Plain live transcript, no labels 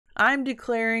I'm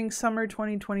declaring summer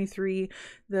 2023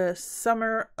 the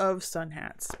summer of sun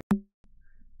hats.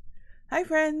 Hi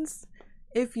friends!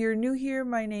 If you're new here,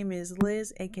 my name is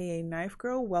Liz, aka Knife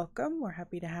Girl. Welcome. We're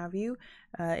happy to have you.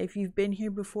 If you've been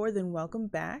here before, then welcome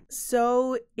back.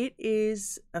 So it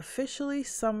is officially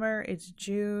summer. It's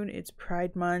June. It's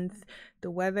Pride Month. The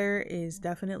weather is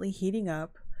definitely heating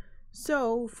up.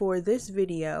 So for this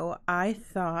video, I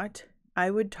thought I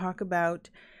would talk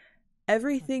about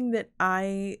everything that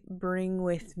I bring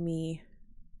with me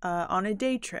on a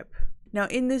day trip. Now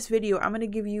in this video, I'm going to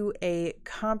give you a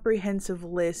comprehensive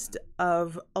list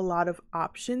of a lot of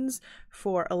options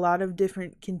for a lot of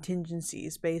different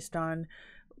contingencies based on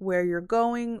where you're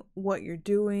going, what you're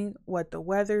doing, what the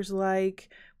weather's like,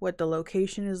 what the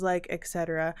location is like,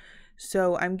 etc.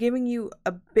 So I'm giving you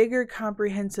a bigger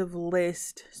comprehensive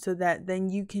list so that then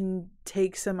you can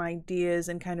take some ideas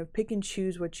and kind of pick and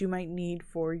choose what you might need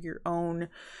for your own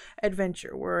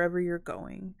adventure wherever you're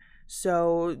going.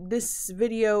 So this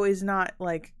video is not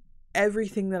like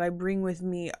everything that I bring with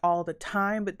me all the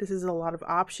time, but this is a lot of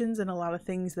options and a lot of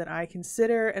things that I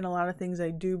consider and a lot of things I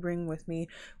do bring with me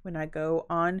when I go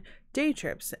on day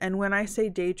trips. And when I say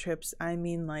day trips, I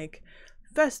mean like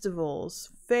festivals,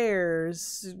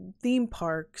 fairs, theme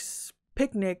parks,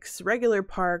 picnics, regular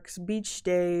parks, beach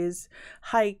days,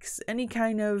 hikes, any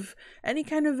kind of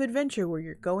adventure where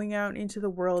you're going out into the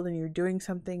world and you're doing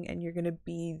something and you're going to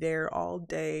be there all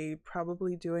day,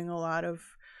 probably doing a lot of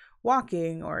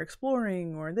walking or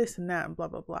exploring or this and that and blah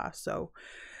blah blah. So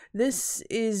this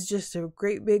is just a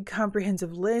great big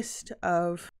comprehensive list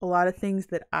of a lot of things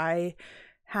that I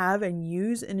have and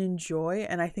use and enjoy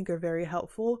and I think are very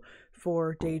helpful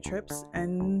for day trips.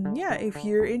 And yeah, if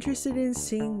you're interested in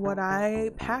seeing what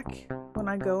I pack when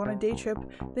I go on a day trip,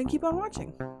 then keep on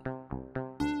watching.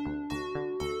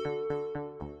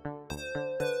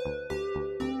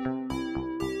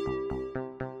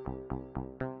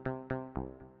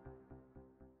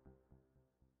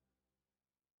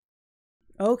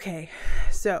 Okay,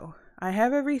 so I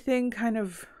have everything kind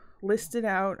of listed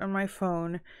out on my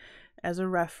phone as a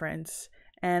reference,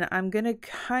 and I'm gonna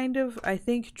kind of, I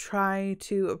think, try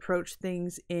to approach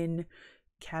things in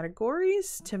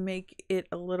categories to make it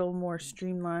a little more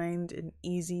streamlined and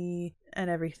easy and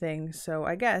everything. So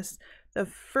I guess the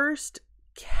first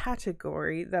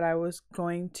category that I was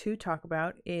going to talk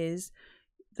about is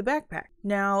the backpack.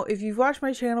 Now, if you've watched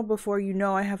my channel before, you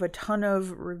know I have a ton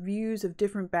of reviews of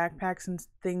different backpacks and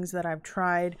things that I've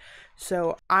tried.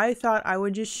 So I thought I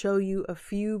would just show you a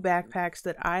few backpacks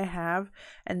that I have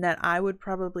and that I would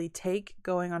probably take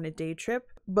going on a day trip.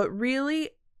 But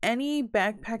really, any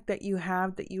backpack that you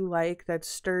have that you like that's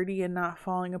sturdy and not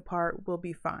falling apart will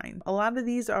be fine. A lot of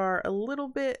these are a little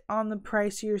bit on the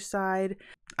pricier side.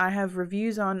 I have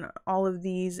reviews on all of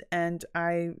these and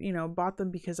I, bought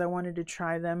them because I wanted to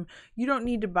try them. You don't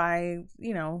need to buy,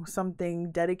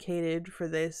 something dedicated for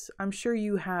this. I'm sure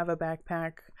you have a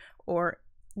backpack or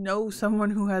know someone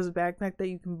who has a backpack that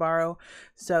you can borrow.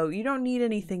 So you don't need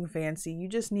anything fancy. You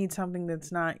just need something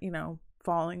that's not,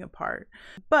 falling apart.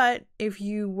 But if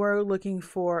you were looking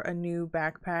for a new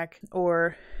backpack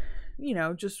or,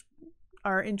 just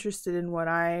are interested in what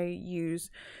I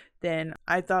use, then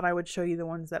I thought I would show you the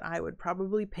ones that I would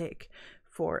probably pick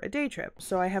for a day trip.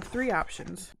 So I have three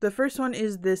options. The first one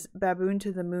is this Baboon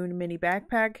to the Moon mini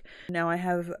backpack. Now I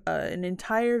have an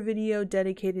entire video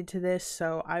dedicated to this,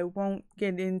 so I won't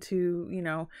get into,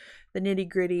 the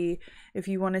nitty-gritty. If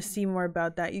you want to see more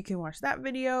about that, you can watch that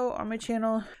video on my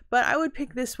channel. But I would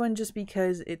pick this one just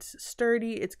because it's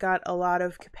sturdy, it's got a lot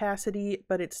of capacity,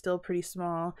 but it's still pretty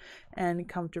small and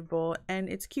comfortable, and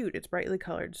it's cute, it's brightly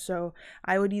colored. So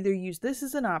I would either use this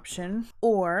as an option,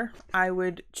 or I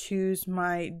would choose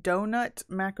my Donut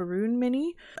Macaroon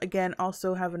Mini. Again,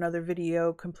 also have another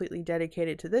video completely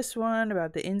dedicated to this one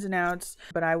about the ins and outs,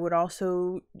 but I would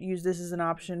also use this as an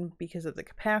option because of the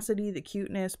capacity, the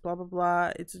cuteness, blah blah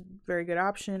blah. It's a very good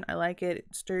option. I like it.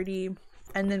 It's sturdy.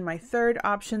 And then my third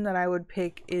option that I would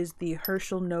pick is the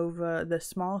Herschel Nova, the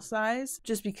small size,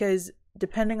 just because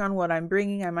depending on what I'm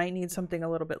bringing, I might need something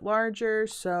a little bit larger,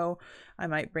 so I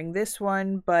might bring this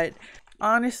one. But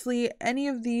honestly, any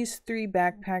of these three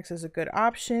backpacks is a good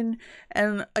option.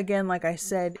 And again, like I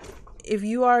said, if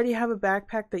you already have a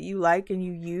backpack that you like and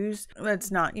you use that's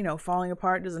not, falling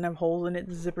apart, doesn't have holes in it,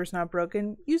 the zipper's not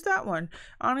broken, use that one.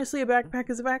 Honestly, a backpack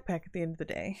is a backpack at the end of the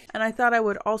day. And I thought I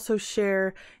would also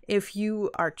share, if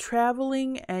you are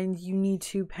traveling and you need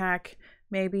to pack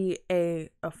maybe a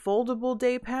foldable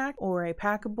day pack or a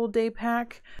packable day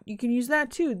pack. You can use that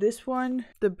too. This one,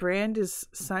 the brand is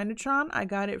Sinatron. I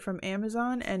got it from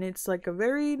Amazon, and it's like a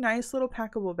very nice little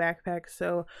packable backpack.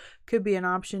 So could be an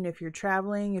option if you're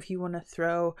traveling, if you want to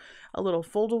throw a little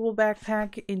foldable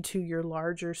backpack into your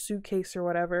larger suitcase or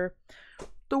whatever.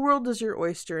 The world is your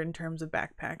oyster in terms of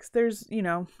backpacks. There's,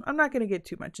 I'm not going to get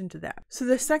too much into that. So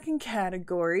the second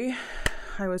category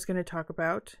I was going to talk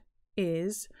about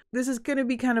this is going to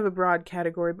be kind of a broad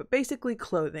category, but basically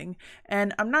clothing.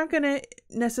 And I'm not going to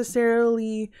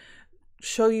necessarily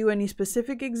show you any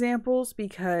specific examples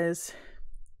because,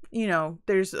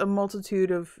 there's a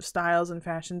multitude of styles and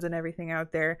fashions and everything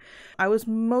out there. I was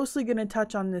mostly going to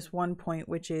touch on this one point,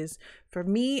 which is, for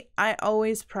me, I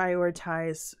always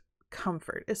prioritize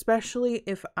comfort, especially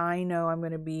if I know I'm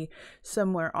going to be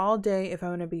somewhere all day, if I'm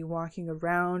going to be walking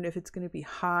around, if it's going to be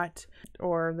hot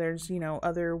or there's,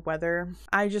 other weather.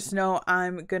 I just know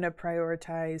I'm going to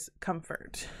prioritize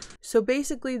comfort. So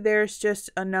basically there's just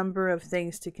a number of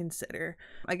things to consider.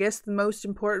 I guess the most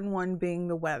important one being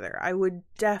the weather. I would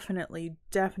definitely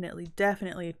check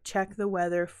the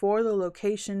weather for the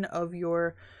location of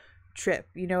your trip.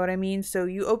 You know what I mean? So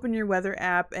you open your weather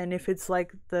app, and if it's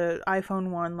like the iPhone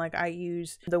one like I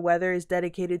use, the weather is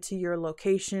dedicated to your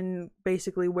location,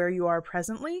 basically where you are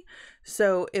presently.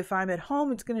 So if I'm at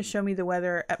home, it's going to show me the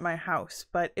weather at my house.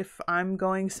 But if I'm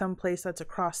going someplace that's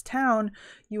across town,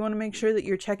 you want to make sure that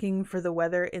you're checking for the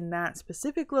weather in that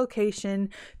specific location,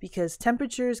 because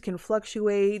temperatures can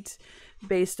fluctuate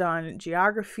based on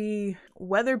geography.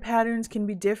 Weather patterns can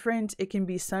be different. It can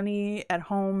be sunny at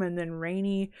home and then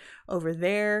rainy over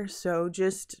there. So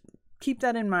just keep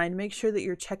that in mind. Make sure that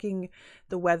you're checking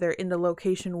the weather in the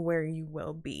location where you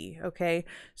will be. Okay.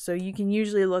 So you can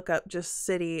usually look up just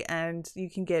city and you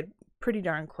can get pretty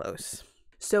darn close.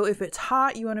 So if it's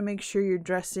hot, you want to make sure you're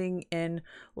dressing in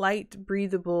light,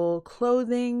 breathable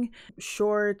clothing,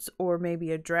 shorts, or maybe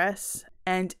a dress.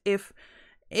 And if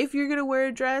you're going to wear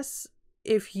a dress,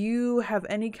 if you have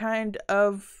any kind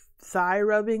of thigh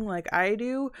rubbing like I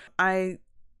do, I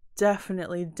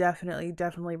definitely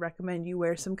recommend you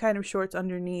wear some kind of shorts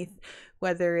underneath,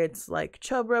 whether it's like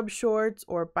chub rub shorts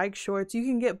or bike shorts. You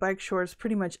can get bike shorts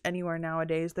pretty much anywhere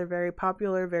nowadays. They're very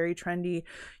popular, very trendy.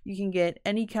 You can get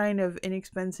any kind of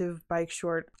inexpensive bike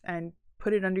short and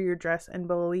put it under your dress, and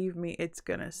believe me, it's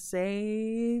gonna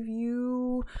save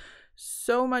you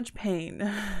so much pain.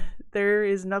 There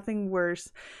is nothing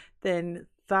worse than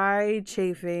thigh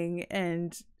chafing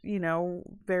and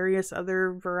various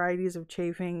other varieties of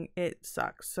chafing. It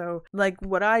sucks. So like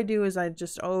what I do is I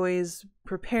just always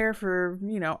prepare for,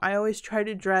 I always try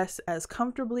to dress as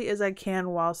comfortably as I can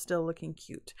while still looking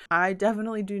cute. I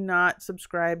definitely do not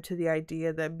subscribe to the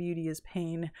idea that beauty is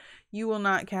pain. You will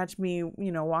not catch me,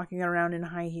 walking around in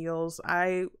high heels.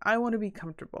 I want to be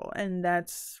comfortable, and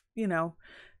that's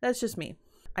just me.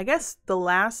 I guess the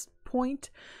last point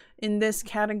in this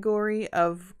category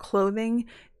of clothing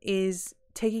is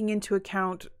taking into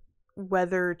account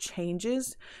weather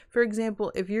changes. For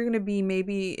example, if you're going to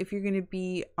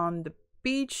be on the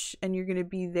beach and you're going to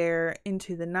be there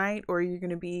into the night, or you're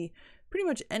going to be pretty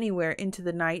much anywhere into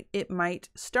the night, it might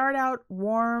start out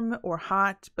warm or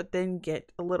hot, but then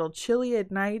get a little chilly at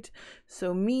night.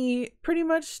 So me, pretty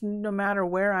much no matter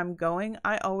where I'm going,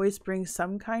 I always bring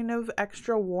some kind of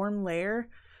extra warm layer.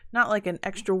 Not like an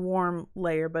extra warm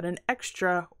layer, but an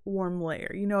extra warm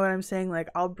layer. You know what I'm saying? Like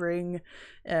I'll bring,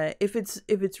 if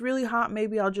it's really hot,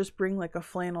 maybe I'll just bring like a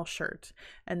flannel shirt,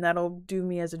 and that'll do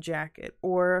me as a jacket.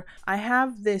 Or I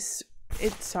have this,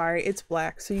 it's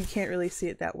black, so you can't really see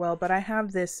it that well, but I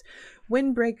have this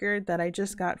windbreaker that I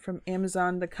just got from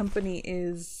Amazon. The company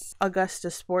is Augusta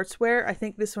Sportswear. I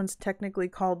think this one's technically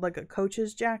called like a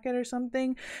coach's jacket or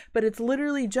something, but it's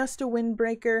literally just a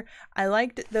windbreaker. I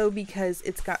liked it though because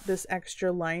it's got this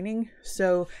extra lining,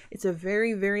 so it's a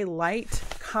very, very light,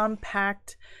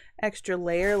 compact extra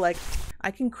layer. Like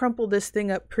I can crumple this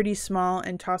thing up pretty small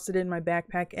and toss it in my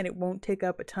backpack, and it won't take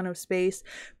up a ton of space,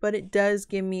 but it does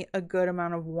give me a good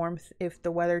amount of warmth if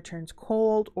the weather turns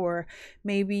cold, or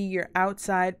maybe you're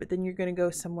outside but then you're going to go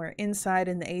somewhere inside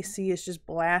and the AC is just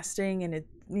blasting and it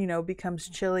becomes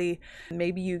chilly.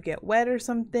 Maybe you get wet or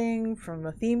something from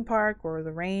a theme park or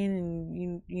the rain,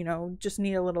 and you just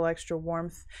need a little extra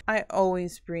warmth. I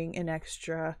always bring an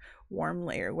extra warm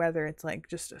layer, whether it's like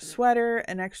just a sweater,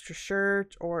 an extra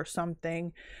shirt, or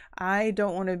something. I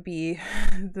don't want to be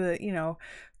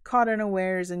caught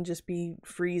unawares and just be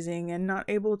freezing and not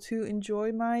able to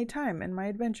enjoy my time and my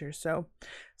adventures. So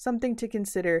something to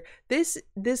consider.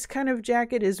 This kind of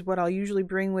jacket is what I'll usually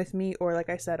bring with me, or like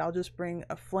I said, I'll just bring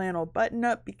a flannel button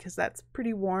up because that's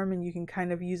pretty warm and you can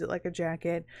kind of use it like a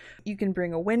jacket. You can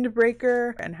bring a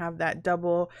windbreaker and have that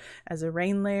double as a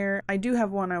rain layer. I do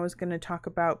have one I was going to talk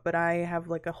about, but I have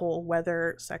like a whole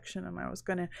weather section and I was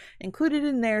going to include it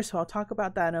in there, so I'll talk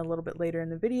about that a little bit later in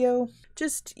the video.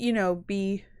 Just, you know,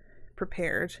 be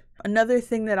prepared. Another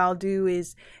thing that I'll do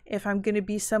is if I'm going to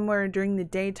be somewhere during the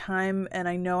daytime and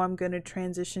I know I'm going to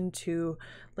transition to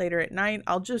later at night,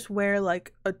 I'll just wear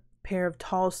like a pair of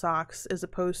tall socks as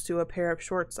opposed to a pair of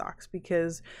short socks,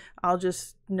 because I'll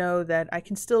just know that I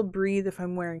can still breathe if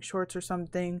I'm wearing shorts or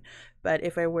something, but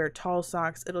if I wear tall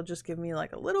socks, it'll just give me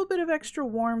like a little bit of extra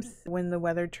warmth when the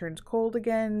weather turns cold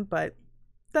again. But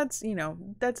that's, you know,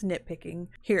 that's nitpicking.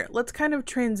 Here, let's kind of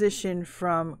transition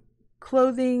from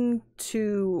clothing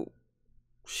to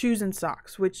shoes and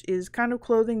socks, which is kind of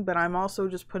clothing, but I'm also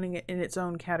just putting it in its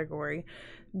own category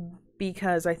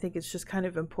because I think it's just kind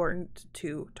of important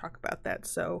to talk about that.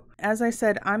 So as I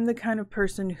said, I'm the kind of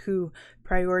person who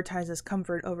prioritizes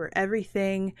comfort over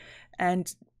everything,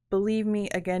 and believe me,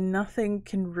 again, nothing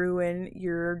can ruin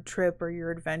your trip or your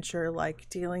adventure like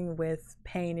dealing with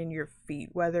pain in your feet,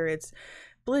 whether it's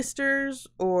blisters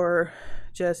or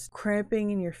just cramping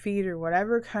in your feet or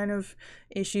whatever kind of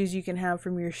issues you can have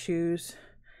from your shoes.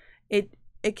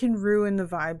 It can ruin the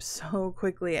vibe so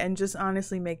quickly and just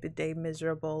honestly make the day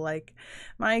miserable. Like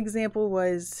my example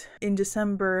was in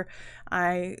December,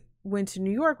 I went to New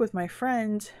York with my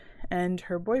friend and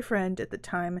her boyfriend at the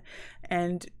time,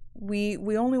 and we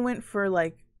only went for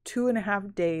like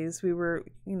 2.5 days. We were,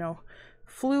 you know,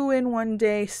 flew in one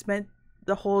day, spent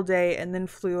the whole day, and then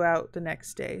flew out the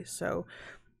next day. So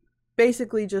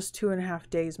basically just 2.5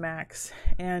 days max.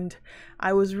 And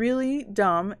I was really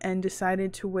dumb and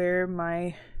decided to wear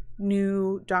my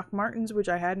new Doc Martens, which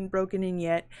I hadn't broken in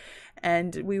yet.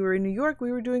 And we were in New York,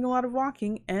 we were doing a lot of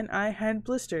walking, and I had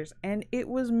blisters and it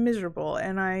was miserable.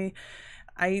 And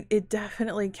it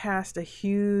definitely cast a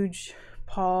huge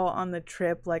pall on the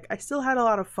trip. Like I still had a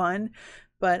lot of fun,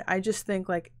 but I just think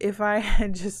like if I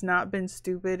had just not been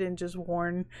stupid and just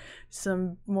worn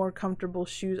some more comfortable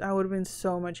shoes, I would have been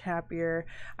so much happier.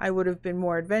 I would have been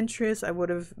more adventurous. I would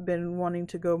have been wanting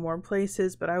to go more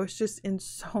places, but I was just in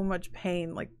so much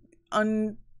pain, like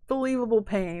unbelievable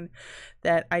pain,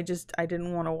 that I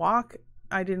didn't want to walk.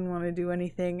 I didn't want to do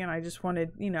anything, and I just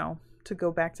wanted, you know, to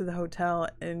go back to the hotel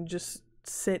and just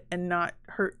sit and not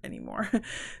hurt anymore.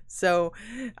 So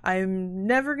I'm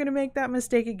never gonna make that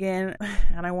mistake again,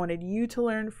 and I wanted you to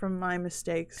learn from my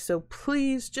mistakes. So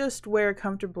please just wear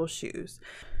comfortable shoes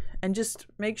and just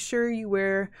make sure you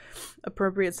wear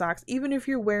appropriate socks. Even if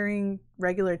you're wearing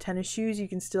regular tennis shoes, you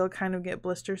can still kind of get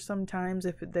blisters sometimes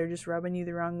if they're just rubbing you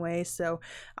the wrong way. So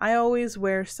I always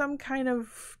wear some kind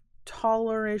of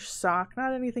tallerish sock,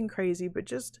 not anything crazy, but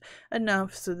just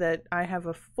enough so that I have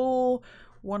a full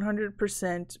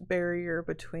 100% barrier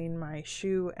between my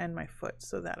shoe and my foot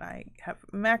so that I have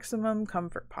maximum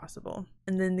comfort possible.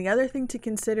 And then the other thing to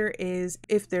consider is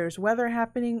if there's weather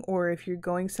happening or if you're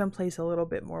going someplace a little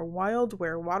bit more wild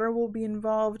where water will be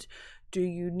involved, do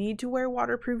you need to wear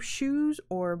waterproof shoes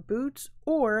or boots?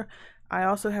 Or I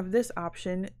also have this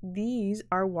option. These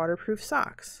are waterproof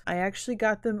socks. I actually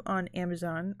got them on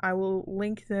Amazon. I will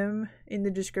link them in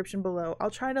the description below. I'll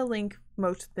try to link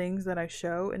most things that I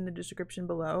show in the description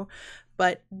below,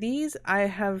 but these I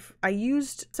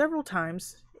used several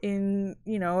times in,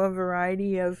 you know, a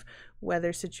variety of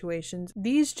weather situations.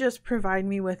 These just provide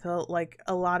me with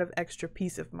a lot of extra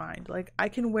peace of mind. Like I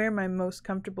can wear my most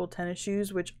comfortable tennis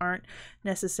shoes, which aren't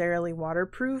necessarily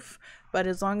waterproof, but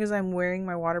as long as I'm wearing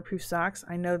my waterproof socks,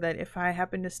 I know that if I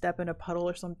happen to step in a puddle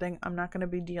or something, I'm not going to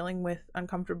be dealing with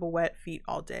uncomfortable wet feet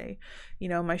all day. You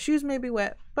know, my shoes may be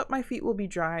wet, but my feet will be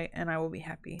dry and I will be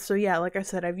happy. So yeah, like I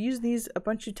said, I've used these a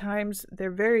bunch of times.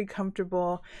 They're very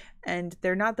comfortable and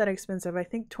they're not that expensive. I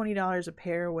think $20 a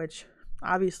pair, which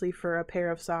obviously for a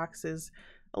pair of socks is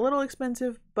a little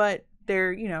expensive, but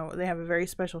they're, you know, they have a very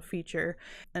special feature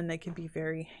and they can be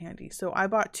very handy. So I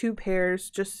bought 2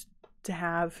 pairs just to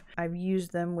have. I've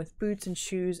used them with boots and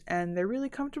shoes and they're really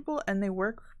comfortable and they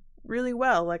work really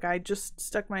well. Like I just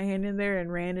stuck my hand in there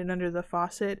and ran it under the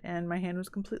faucet and my hand was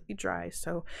completely dry.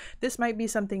 So this might be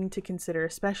something to consider,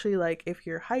 especially like if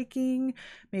you're hiking,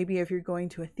 maybe if you're going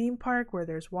to a theme park where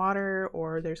there's water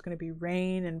or there's going to be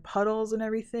rain and puddles and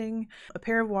everything. A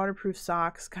pair of waterproof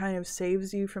socks kind of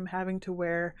saves you from having to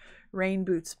wear rain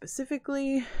boots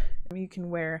specifically. You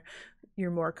can wear your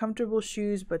more comfortable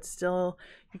shoes, but still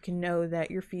you can know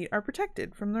that your feet are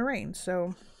protected from the rain.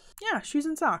 So yeah, shoes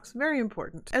and socks, very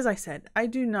important. As I said, I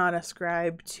do not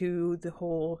ascribe to the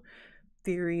whole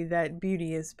theory that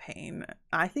beauty is pain.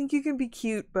 I think you can be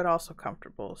cute but also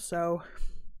comfortable. So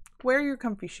wear your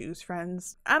comfy shoes,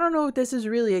 friends. I don't know if this is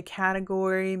really a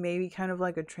category, maybe kind of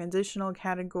like a transitional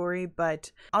category,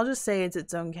 but I'll just say it's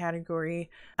its own category,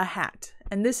 a hat.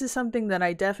 And this is something that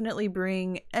I definitely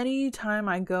bring anytime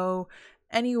I go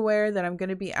anywhere that I'm going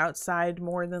to be outside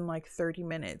more than like 30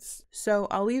 minutes. So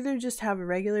I'll either just have a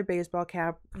regular baseball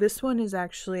cap. This one is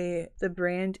actually, the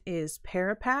brand is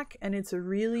Parapack, and it's a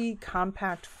really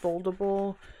compact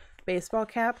foldable baseball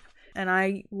cap. And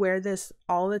I wear this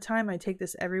all the time. I take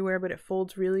this everywhere, but it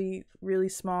folds really, really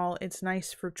small. It's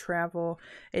nice for travel.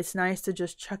 It's nice to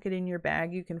just chuck it in your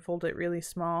bag. You can fold it really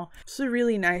small. It's a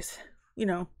really nice, you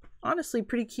know, honestly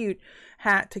pretty cute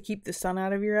hat to keep the sun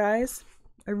out of your eyes.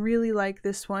 I really like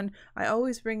this one. I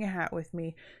always bring a hat with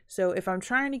me. So if I'm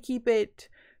trying to keep it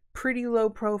pretty low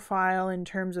profile in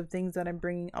terms of things that I'm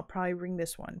bringing, I'll probably bring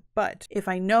this one. But if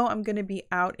I know I'm going to be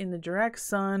out in the direct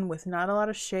sun with not a lot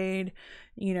of shade,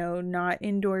 you know, not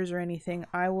indoors or anything,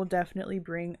 I will definitely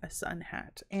bring a sun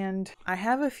hat. And I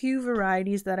have a few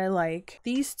varieties that I like.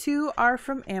 These two are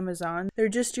from Amazon. They're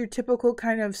just your typical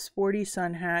kind of sporty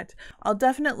sun hat. I'll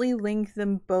definitely link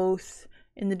them both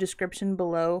in the description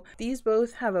below. These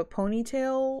both have a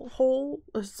ponytail hole,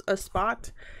 a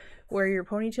spot where your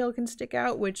ponytail can stick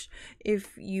out, which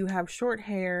if you have short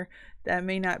hair, that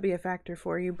may not be a factor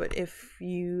for you, but if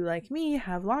you, like me,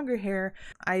 have longer hair,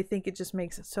 I think it just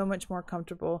makes it so much more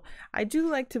comfortable. I do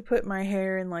like to put my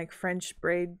hair in like French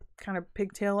braid kind of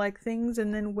pigtail like things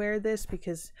and then wear this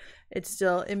because it's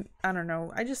still, I don't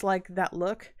know, I just like that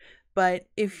look. But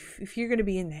if you're going to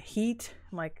be in the heat,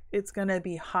 like it's going to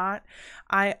be hot,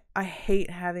 I hate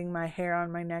having my hair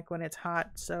on my neck when it's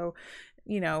hot. So,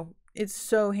 you know, it's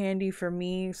so handy for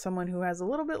me, someone who has a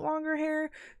little bit longer hair,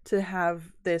 to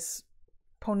have this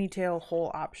ponytail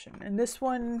hole option. And this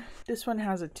one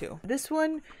has it too. This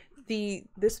one,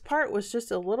 this part was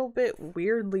just a little bit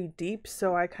weirdly deep,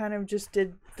 so I kind of just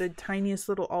did the tiniest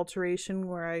little alteration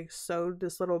where I sewed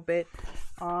this little bit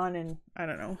on, and I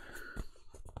don't know.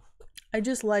 I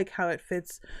just like how it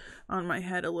fits on my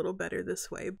head a little better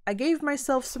this way. I gave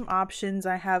myself some options.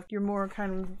 I have your more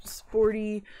kind of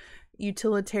sporty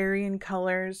utilitarian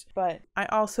colors, but I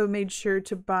also made sure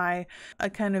to buy a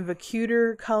kind of a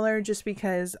cuter color just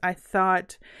because I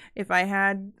thought if I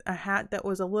had a hat that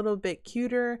was a little bit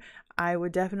cuter, I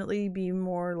would definitely be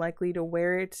more likely to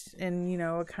wear it in, you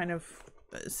know, a kind of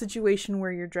situation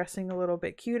where you're dressing a little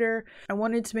bit cuter. I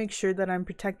wanted to make sure that I'm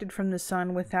protected from the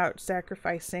sun without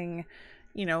sacrificing,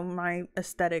 you know, my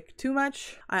aesthetic too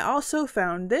much. I also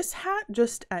found this hat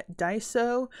just at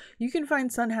Daiso. You can find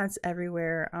sun hats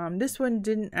everywhere. This one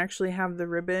didn't actually have the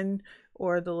ribbon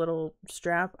or the little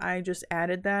strap. I just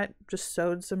added that, just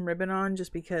sewed some ribbon on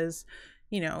just because,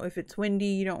 you know, if it's windy,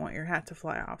 you don't want your hat to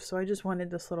fly off. So I just wanted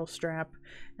this little strap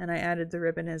and I added the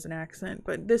ribbon as an accent.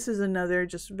 But this is another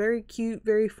just very cute,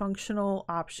 very functional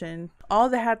option. All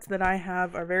the hats that I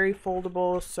have are very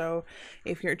foldable. So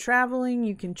if you're traveling,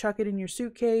 you can chuck it in your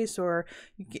suitcase, or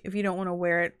if you don't want to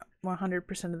wear it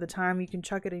 100% of the time, you can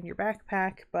chuck it in your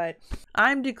backpack. But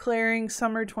I'm declaring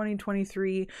summer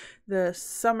 2023 the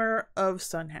summer of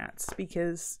sun hats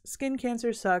because skin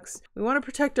cancer sucks. We want to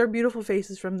protect our beautiful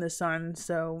faces from the sun,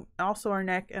 so also our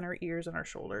neck and our ears and our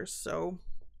shoulders. So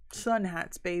sun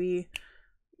hats, baby.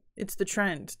 It's the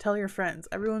trend. Tell your friends.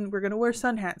 Everyone, we're gonna wear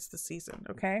sun hats this season,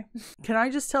 okay? Can I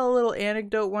just tell a little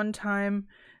anecdote? One time,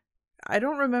 I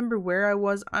don't remember where I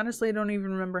was. Honestly, I don't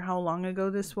even remember how long ago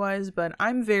this was, but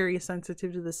I'm very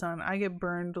sensitive to the sun. I get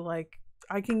burned, like,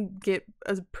 I can get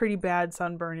a pretty bad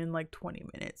sunburn in like 20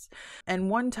 minutes. And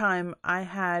one time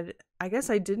I guess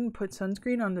I didn't put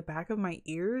sunscreen on the back of my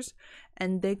ears,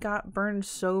 and they got burned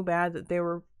so bad that they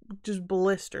were just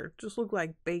blistered, just looked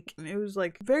like bacon. It was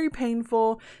like very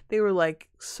painful. They were like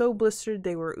so blistered,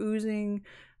 they were oozing.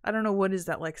 I don't know, what is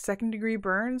that, like 2nd degree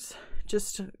burns?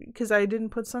 Just because I didn't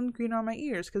put sunscreen on my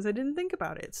ears because I didn't think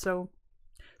about it. So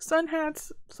sun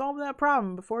hats solve that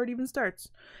problem before it even starts.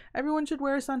 Everyone should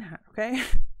wear a sun hat, okay?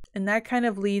 And that kind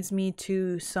of leads me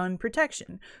to sun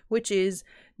protection, which is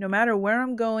no matter where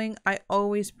I'm going, I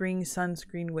always bring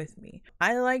sunscreen with me.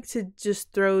 I like to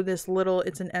just throw this little,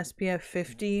 it's an SPF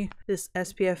 50, this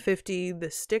SPF 50,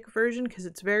 the stick version, because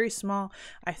it's very small.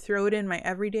 I throw it in my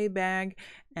everyday bag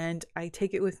and I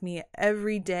take it with me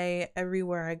every day,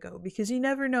 everywhere I go, because you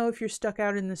never know if you're stuck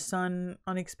out in the sun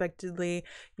unexpectedly,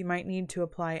 you might need to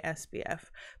apply SPF.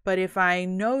 But if I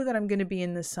know that I'm going to be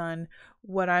in the sun,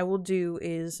 what I will do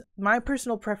is, my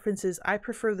personal preference is I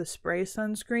prefer the spray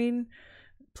sunscreen.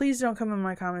 Please don't come in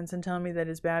my comments and tell me that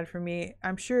it's bad for me.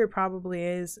 I'm sure it probably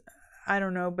is. I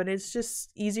don't know, but it's just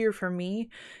easier for me.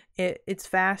 It's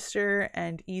faster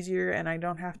and easier, and I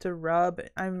don't have to rub.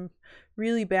 I'm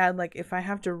really bad, like if I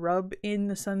have to rub in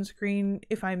the sunscreen,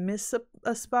 if I miss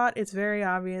a spot, it's very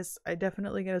obvious. I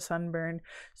definitely get a sunburn.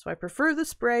 So I prefer the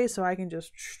spray, so I can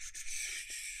just,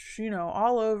 you know,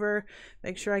 all over,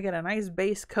 make sure I get a nice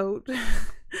base coat.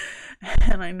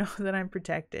 And I know that I'm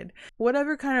protected.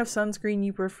 Whatever kind of sunscreen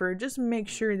you prefer, just make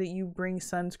sure that you bring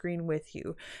sunscreen with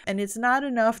you. And it's not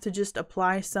enough to just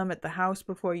apply some at the house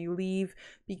before you leave,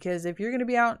 because if you're going to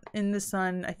be out in the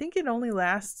sun, I think it only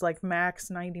lasts like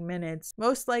max 90 minutes.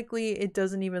 Most likely it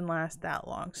doesn't even last that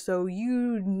long. So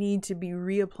you need to be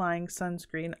reapplying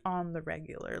sunscreen on the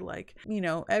regular, like, you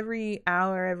know, every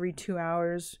hour, every 2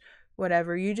 hours,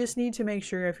 whatever. You just need to make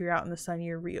sure if you're out in the sun,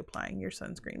 you're reapplying your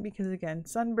sunscreen, because again,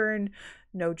 sunburn,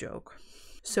 no joke.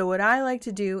 So what I like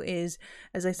to do is,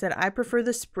 as I said, I prefer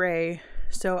the spray.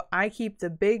 So I keep the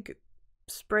big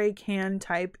spray can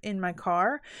type in my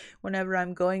car. Whenever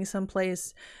I'm going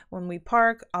someplace, when we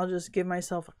park, I'll just give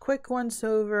myself a quick once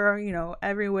over, you know,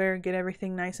 everywhere, get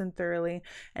everything nice and thoroughly.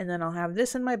 And then I'll have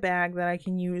this in my bag that I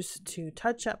can use to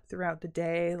touch up throughout the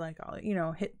day. Like I'll, you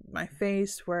know, hit my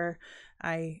face where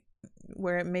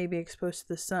it may be exposed to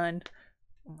the sun.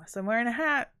 Unless I'm wearing a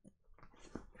hat,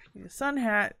 a sun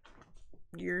hat,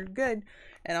 you're good.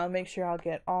 And I'll make sure I'll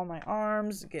get all my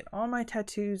arms, get all my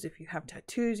tattoos. If you have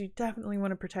tattoos, you definitely want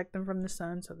to protect them from the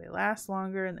sun so they last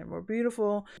longer and they're more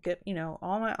beautiful. Get, you know,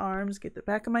 all my arms, get the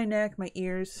back of my neck, my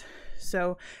ears.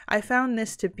 So I found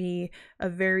this to be a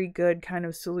very good kind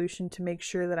of solution to make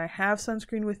sure that I have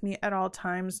sunscreen with me at all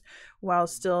times while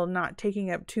still not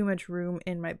taking up too much room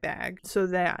in my bag. So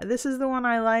this is the one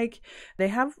I like. They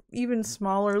have even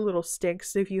smaller little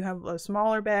sticks if you have a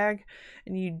smaller bag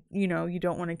and you know you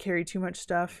don't want to carry too much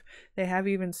stuff. They have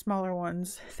even smaller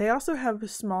ones. They also have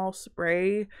small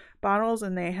spray bottles,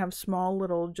 and they have small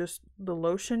little just the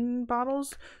lotion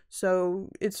bottles. So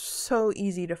it's so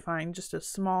easy to find just a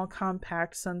small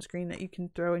compact sunscreen that you can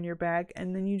throw in your bag,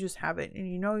 and then you just have it, and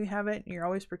you know you have it, and you're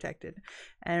always protected.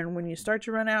 And when you start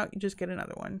to run out, you just get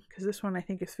another one, because this one I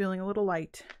think is feeling a little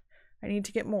light. I need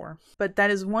to get more. But that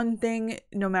is one thing,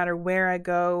 no matter where I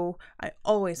go, I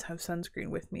always have sunscreen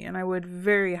with me, and I would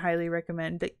very highly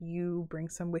recommend that you bring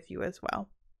some with you as well.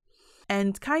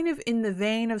 And kind of in the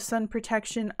vein of sun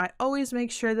protection, I always make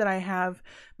sure that I have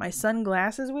my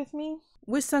sunglasses with me.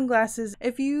 With sunglasses,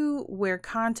 if you wear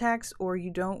contacts or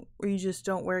you just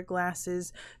don't wear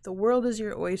glasses, the world is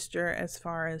your oyster as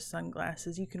far as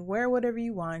sunglasses. You can wear whatever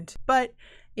you want, but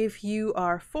if you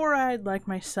are four-eyed like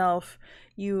myself,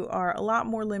 you are a lot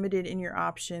more limited in your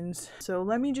options. So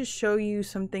let me just show you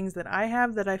some things that I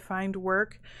have that I find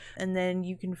work, and then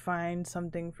you can find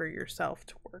something for yourself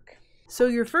to work. So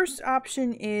your first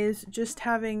option is just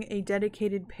having a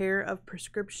dedicated pair of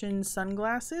prescription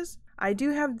sunglasses. I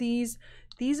do have these.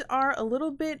 These are a little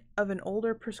bit of an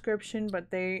older prescription, but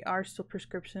they are still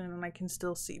prescription and I can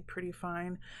still see pretty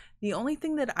fine. The only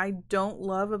thing that I don't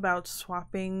love about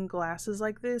swapping glasses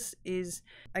like this is,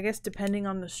 I guess depending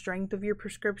on the strength of your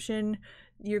prescription,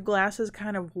 your glasses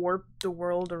kind of warp the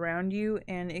world around you,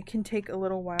 and it can take a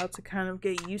little while to kind of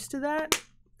get used to that.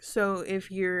 So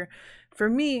for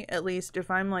me at least, if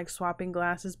I'm like swapping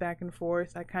glasses back and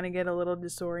forth, I kind of get a little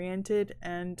disoriented,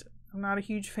 and I'm not a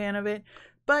huge fan of it,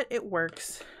 but it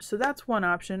works. So that's one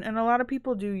option, and a lot of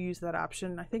people do use that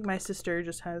option. I think my sister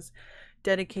just has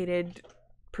dedicated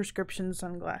prescription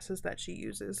sunglasses that she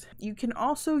uses. You can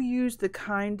also use the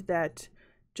kind that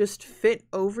just fit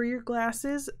over your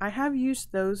glasses. I have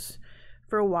used those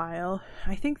for a while.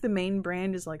 I think the main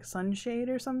brand is like Sunshade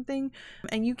or something,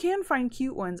 and you can find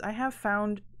cute ones. I have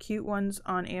found cute ones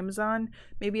on Amazon.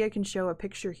 Maybe I can show a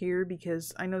picture here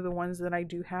because I know the ones that I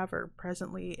do have are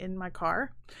presently in my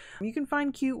car. You can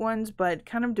find cute ones, but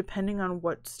kind of depending on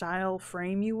what style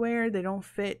frame you wear, they don't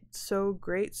fit so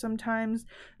great sometimes.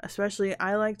 Especially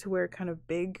I like to wear kind of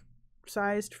big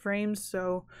sized frames,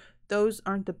 so those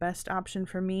aren't the best option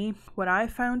for me. What I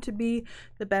found to be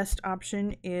the best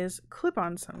option is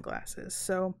clip-on sunglasses.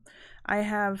 So I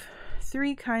have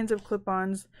 3 kinds of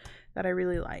clip-ons that I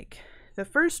really like. The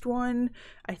first one,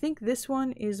 I think this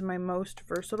one is my most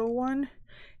versatile one.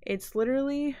 It's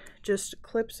literally just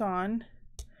clips on,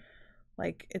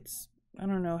 like it's, I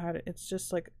don't know how to, it's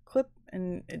just like a clip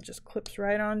and it just clips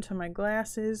right onto my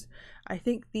glasses. I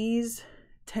think these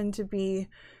tend to be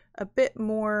a bit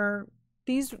more,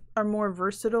 these are more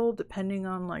versatile depending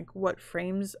on like what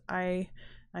frames I'm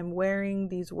wearing.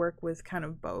 These work with kind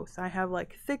of both. I have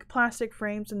like thick plastic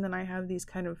frames, and then I have these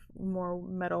kind of more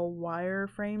metal wire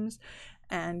frames,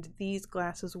 and these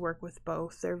glasses work with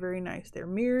both. They're very nice. They're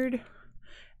mirrored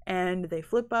and they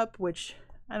flip up, which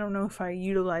I don't know if I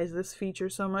utilize this feature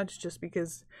so much just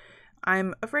because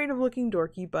I'm afraid of looking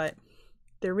dorky, but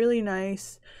they're really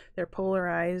nice. They're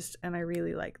polarized, and I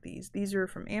really like these. These are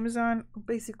from Amazon.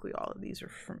 Basically, all of these are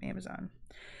from Amazon.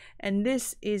 And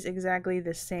this is exactly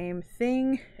the same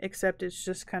thing, except it's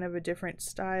just kind of a different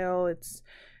style. It's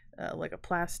like a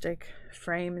plastic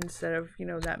frame instead of, you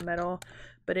know, that metal.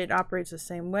 But it operates the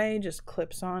same way, just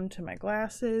clips on to my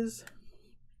glasses.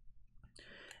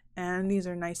 And these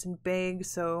are nice and big,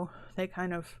 so they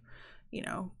kind of, you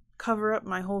know, cover up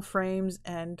my whole frames.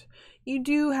 And you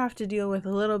do have to deal with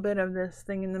a little bit of this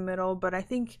thing in the middle, but I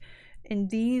think in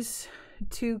these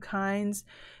two kinds,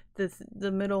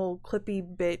 the middle clippy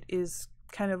bit is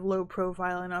kind of low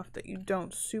profile enough that you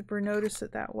don't super notice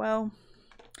it that well.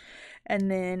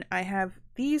 And then I have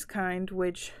these kind,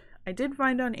 which I did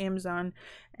find on Amazon,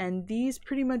 and these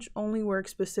pretty much only work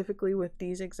specifically with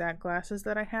these exact glasses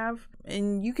that I have.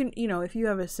 And you can, you know, if you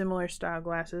have a similar style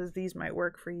glasses, these might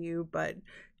work for you, but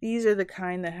these are the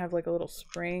kind that have like a little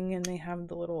spring and they have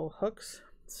the little hooks.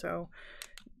 So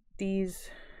these,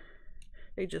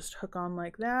 they just hook on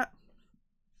like that.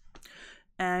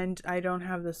 And I don't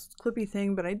have this clippy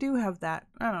thing, but I do have that.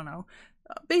 I don't know.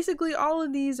 Basically, all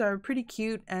of these are pretty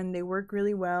cute and they work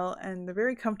really well and they're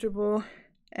very comfortable.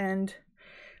 And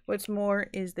what's more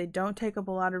is they don't take up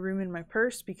a lot of room in my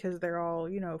purse because they're all,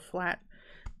 you know, flat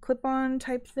clip-on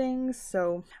type things.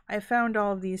 So I found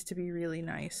all of these to be really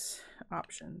nice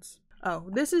options. Oh,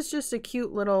 this is just a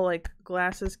cute little like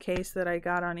glasses case that I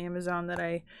got on Amazon that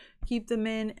I keep them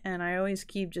in, and I always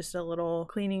keep just a little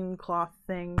cleaning cloth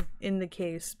thing in the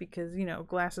case because, you know,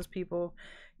 glasses people,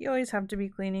 you always have to be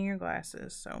cleaning your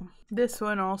glasses. So this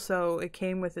one also, it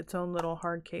came with its own little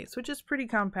hard case, which is pretty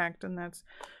compact, and that's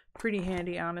pretty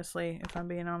handy, honestly, if I'm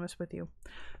being honest with you.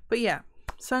 But yeah,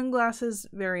 sunglasses,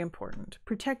 very important.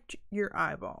 Protect your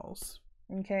eyeballs,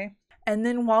 okay? And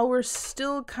then while we're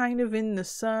still kind of in the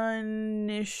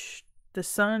sun-ish, the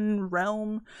sun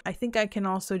realm, I think I can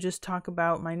also just talk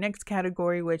about my next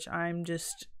category, which I'm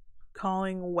just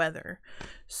calling weather.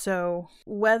 So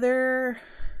weather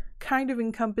kind of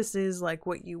encompasses like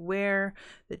what you wear,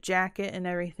 the jacket and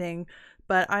everything.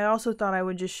 But I also thought I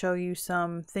would just show you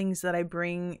some things that I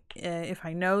bring if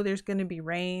I know there's going to be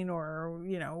rain or,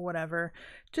 you know, whatever.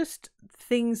 Just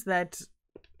things that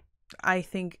I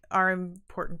think are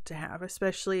important to have,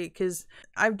 especially because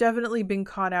I've definitely been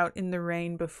caught out in the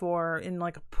rain before, in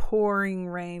like a pouring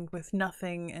rain with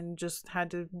nothing, and just had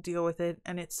to deal with it,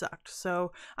 and it sucked.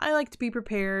 So I like to be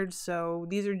prepared. So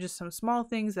these are just some small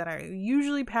things that I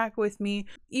usually pack with me.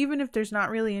 Even if there's not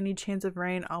really any chance of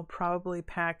rain, I'll probably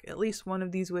pack at least one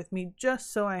of these with me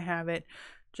just so I have it,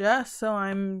 just so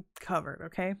I'm covered,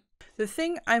 okay? The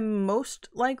thing I'm most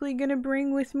likely going to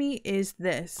bring with me is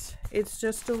this. It's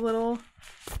just a little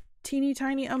teeny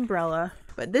tiny umbrella,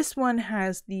 but this one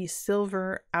has the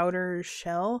silver outer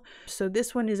shell. So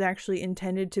this one is actually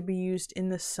intended to be used in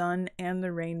the sun and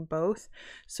the rain both.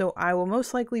 So I will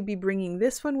most likely be bringing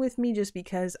this one with me just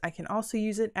because I can also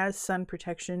use it as sun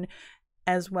protection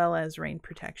as well as rain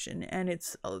protection, and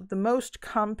it's the most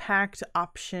compact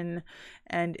option,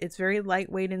 and it's very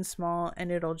lightweight and small,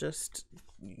 and it'll just,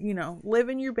 you know, live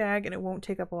in your bag and it won't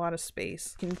take up a lot of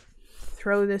space. You can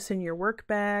throw this in your work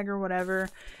bag or whatever,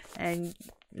 and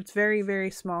it's very, very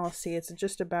small. See, it's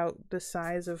just about the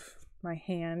size of my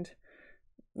hand,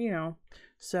 you know,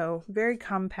 so very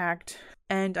compact,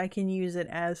 and I can use it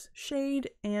as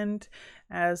shade and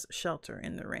as shelter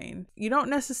in the rain. You don't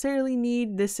necessarily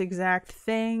need this exact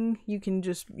thing. You can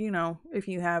just, you know, if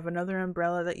you have another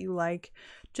umbrella that you like,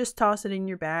 just toss it in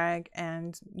your bag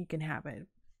and you can have it.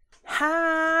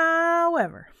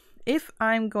 However, if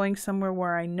I'm going somewhere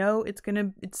where I know it's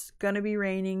gonna be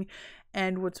raining,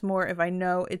 and what's more, if I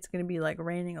know it's gonna be like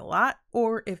raining a lot,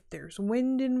 or if there's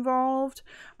wind involved,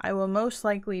 I will most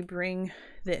likely bring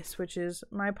this, which is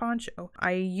my poncho.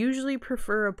 I usually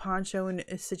prefer a poncho in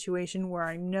a situation where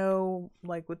I know,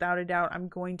 like without a doubt, I'm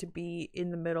going to be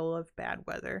in the middle of bad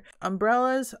weather.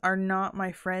 Umbrellas are not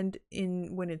my friend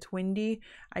when it's windy.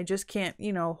 I just can't,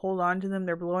 you know, hold on to them.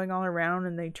 They're blowing all around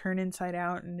and they turn inside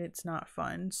out and it's not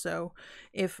fun. So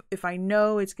if I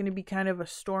know it's going to be kind of a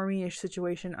stormy-ish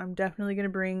situation, I'm definitely going to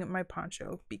bring my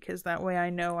poncho, because that way I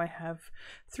know I have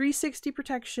 360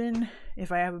 protection.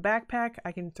 If I have a backpack,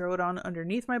 I can throw it on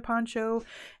underneath my poncho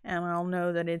and I'll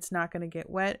know that it's not going to get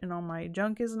wet and all my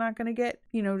junk is not going to get,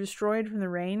 you know, destroyed from the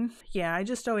rain. Yeah, I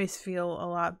just always feel a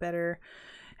lot better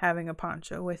having a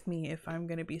poncho with me if I'm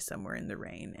going to be somewhere in the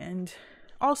rain. And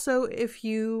Also, if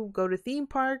you go to theme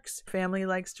parks, family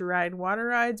likes to ride water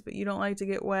rides, but you don't like to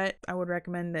get wet, I would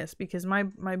recommend this, because my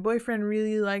boyfriend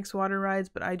really likes water rides,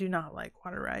 but I do not like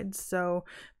water rides. So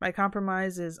my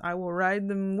compromise is I will ride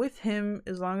them with him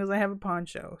as long as I have a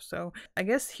poncho. So I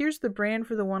guess here's the brand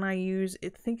for the one I use. I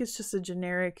think it's just a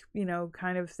generic, you know,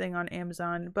 kind of thing on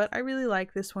Amazon, but I really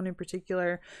like this one in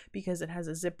particular because it has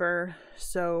a zipper,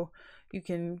 so you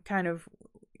can kind of,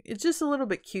 it's just a little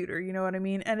bit cuter, you know what I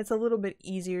mean? And it's a little bit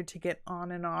easier to get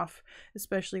on and off,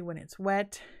 especially when it's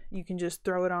wet. You can just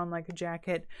throw it on like a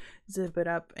jacket, zip it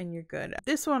up, and you're good.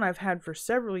 This one I've had for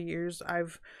several years.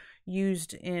 I've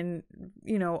used in,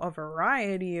 you know, a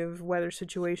variety of weather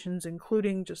situations,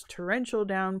 including just torrential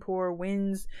downpour,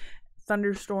 winds,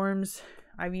 thunderstorms.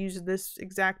 I've used this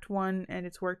exact one and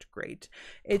it's worked great.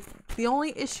 The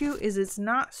only issue is it's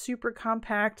not super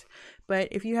compact, but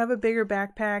if you have a bigger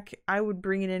backpack, I would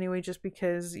bring it anyway, just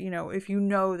because, you know, if you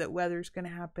know that weather's going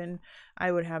to happen,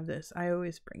 I would have this. I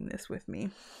always bring this with me.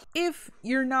 If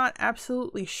you're not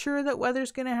absolutely sure that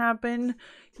weather's going to happen,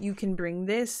 you can bring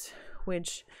this,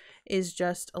 which is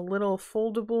just a little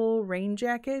foldable rain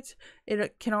jacket.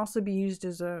 It can also be used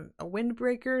as a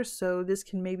windbreaker, so this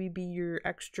can maybe be your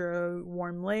extra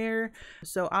warm layer.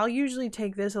 So I'll usually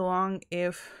take this along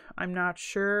if I'm not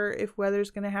sure if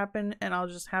weather's going to happen, and I'll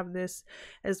just have this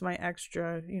as my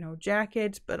extra, you know,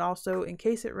 jacket, but also in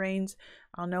case it rains,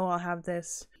 I'll know I'll have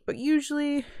this. But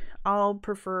usually I'll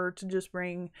prefer to just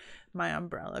bring my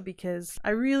umbrella because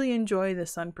I really enjoy the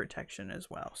sun protection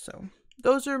as well. So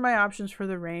those are my options for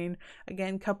the rain,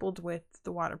 again, coupled with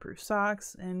the waterproof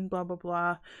socks and blah, blah,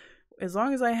 blah. As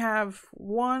long as I have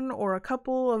one or a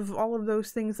couple of all of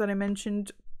those things that I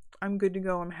mentioned, I'm good to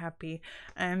go. I'm happy.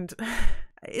 And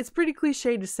it's pretty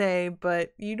cliche to say,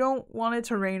 but you don't want it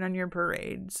to rain on your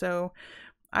parade. So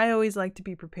I always like to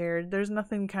be prepared. There's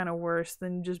nothing kind of worse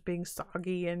than just being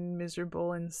soggy and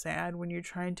miserable and sad when you're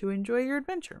trying to enjoy your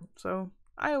adventure. So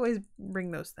I always bring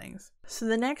those things. So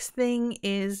the next thing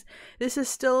is, this is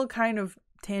still kind of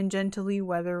tangentially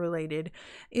weather related.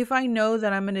 If I know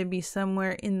that I'm going to be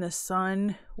somewhere in the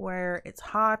sun where it's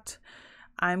hot,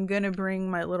 I'm going to bring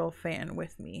my little fan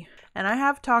with me. And I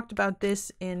have talked about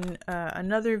this in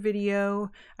another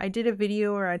video. I did a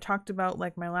video where I talked about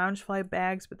like my Loungefly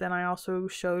bags, but then I also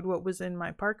showed what was in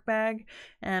my park bag.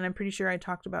 And I'm pretty sure I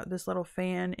talked about this little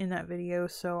fan in that video,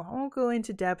 so I won't go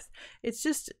into depth. It's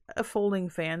just a folding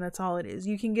fan. That's all it is.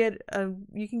 You can get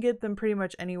them pretty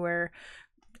much anywhere.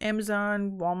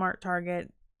 Amazon, Walmart,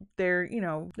 Target. They're, you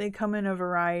know, they come in a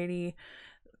variety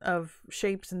of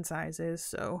shapes and sizes.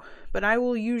 So, but I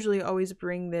will usually always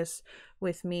bring this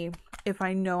with me if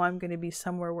I know I'm going to be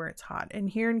somewhere where it's hot. And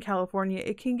here in California,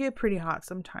 it can get pretty hot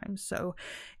sometimes. So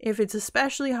if it's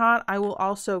especially hot, I will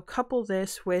also couple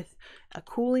this with a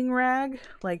cooling rag.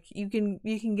 Like you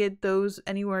can get those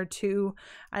anywhere too.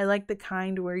 I like the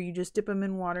kind where you just dip them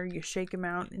in water, you shake them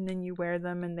out, and then you wear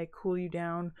them and they cool you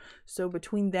down. So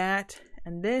between that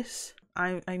and this,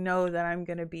 I know that I'm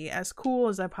going to be as cool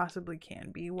as I possibly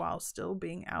can be while still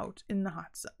being out in the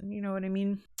hot sun. You know what I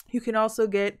mean? You can also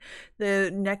get the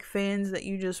neck fans that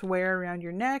you just wear around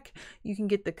your neck. You can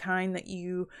get the kind that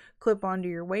you clip onto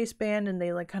your waistband and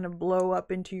they like kind of blow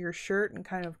up into your shirt and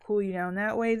kind of cool you down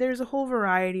that way. There's a whole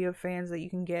variety of fans that you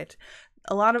can get.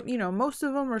 A lot of, you know, most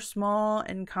of them are small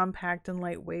and compact and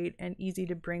lightweight and easy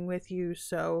to bring with you.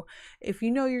 So if you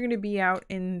know you're going to be out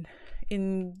in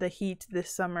the heat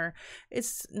this summer,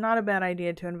 it's not a bad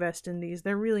idea to invest in these.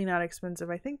 They're really not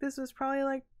expensive. I think this is probably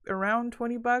like around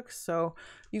 20 bucks, so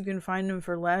you can find them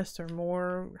for less or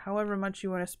more, however much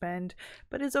you want to spend.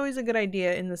 But it's always a good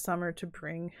idea in the summer to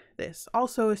bring this.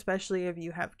 Also, especially if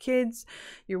you have kids,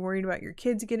 you're worried about your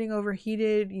kids getting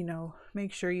overheated, you know,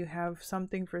 make sure you have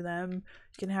something for them.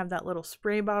 You can have that little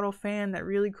spray bottle fan that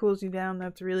really cools you down.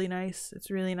 That's really nice. It's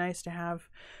really nice to have.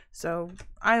 So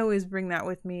I always bring that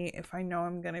with me if I know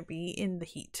I'm going to be in the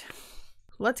heat.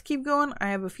 Let's keep going. I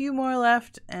have a few more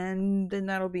left and then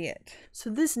that'll be it.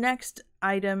 So this next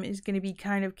item is going to be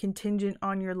kind of contingent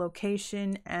on your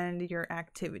location and your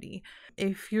activity.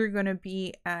 If you're going to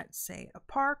be at, say, a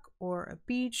park or a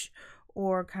beach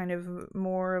or kind of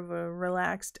more of a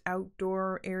relaxed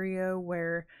outdoor area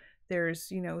where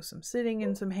there's, you know, some sitting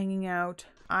and some hanging out,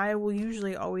 I will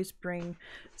usually always bring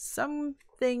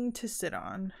something to sit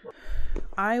on.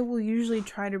 I will usually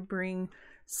try to bring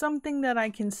something that I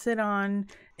can sit on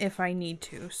if I need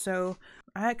to. So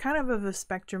I kind of have a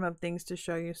spectrum of things to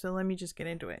show you, so let me just get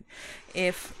into it.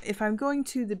 If I'm going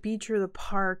to the beach or the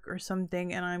park or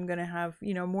something and I'm gonna have,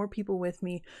 you know, more people with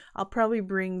me, I'll probably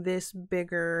bring this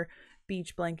bigger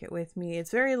beach blanket with me.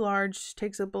 It's very large,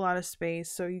 takes up a lot of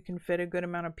space, so you can fit a good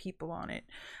amount of people on it.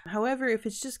 However, if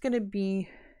it's just going to be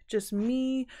just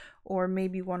me or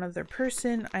maybe one other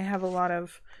person, I have a lot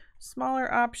of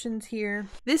smaller options here.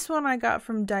 This one I got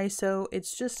from Daiso.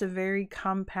 It's just a very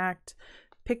compact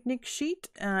picnic sheet.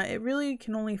 It really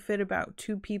can only fit about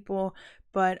 2 people,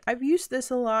 but I've used this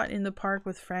a lot in the park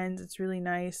with friends. It's really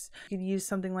nice. You could use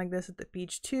something like this at the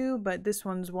beach too, but this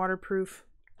one's waterproof.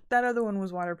 That other one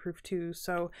was waterproof too,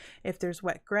 so if there's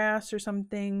wet grass or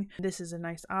something, this is a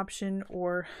nice option.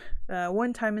 Or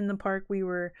one time in the park,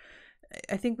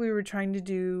 I think we were trying to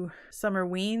do summer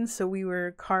weens, so we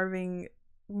were carving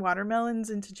watermelons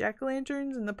into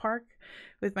jack-o'-lanterns in the park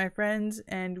with my friends,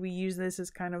 and we used this as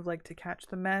kind of like to catch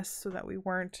the mess so that we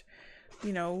weren't,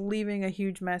 you know, leaving a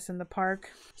huge mess in the park.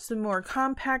 Some more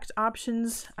compact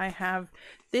options I have.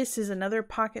 This is another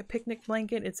pocket picnic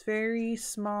blanket. It's very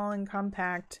small and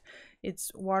compact.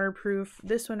 It's waterproof.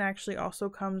 This one actually also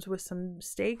comes with some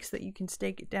stakes that you can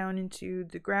stake it down into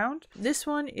the ground. This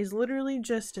one is literally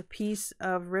just a piece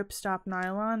of ripstop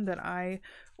nylon that I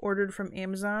ordered from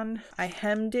Amazon. I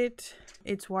hemmed it.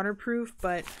 It's waterproof,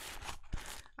 but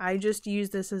I just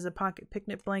use this as a pocket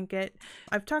picnic blanket.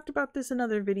 I've talked about this in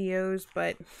other videos,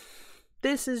 but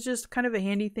this is just kind of a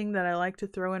handy thing that I like to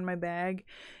throw in my bag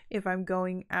if I'm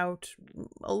going out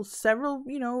several,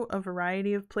 you know, a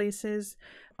variety of places.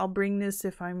 I'll bring this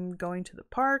if I'm going to the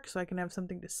park so I can have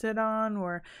something to sit on,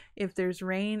 or if there's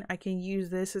rain, I can use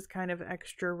this as kind of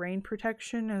extra rain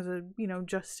protection as a, you know,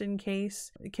 just in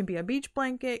case. It can be a beach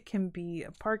blanket, can be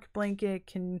a park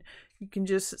blanket, you can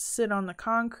just sit on the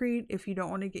concrete if you don't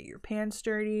want to get your pants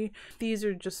dirty. These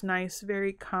are just nice,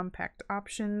 very compact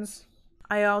options.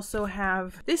 I also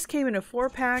have, this came in a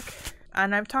 4-pack,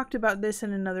 and I've talked about this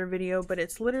in another video, but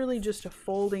it's literally just a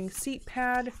folding seat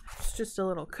pad. It's just a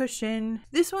little cushion.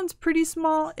 This one's pretty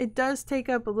small. It does take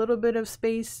up a little bit of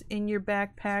space in your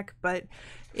backpack, but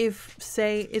if,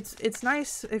 say, it's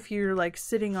nice if you're like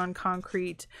sitting on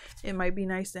concrete, it might be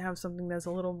nice to have something that's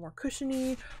a little more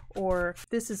cushiony. Or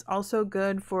this is also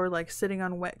good for like sitting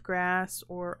on wet grass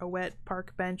or a wet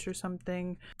park bench or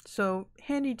something. So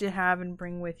handy to have and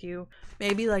bring with you.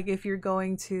 Maybe like if you're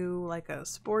going to like a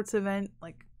sports event,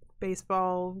 like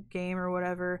baseball game or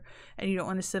whatever, and you don't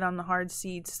want to sit on the hard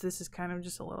seats, this is kind of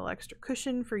just a little extra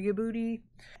cushion for your booty.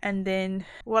 And then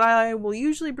what I will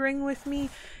usually bring with me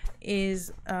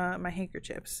is my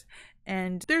handkerchiefs.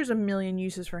 And there's a million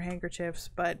uses for handkerchiefs,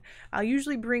 but I'll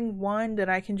usually bring one that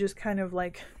I can just kind of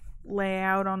like lay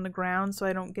out on the ground so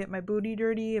I don't get my booty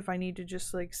dirty if I need to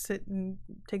just like sit and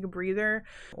take a breather.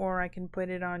 Or I can put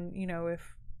it on, you know,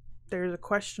 if there's a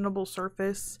questionable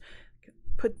surface,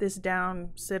 put this down,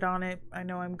 sit on it, I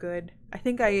know I'm good. I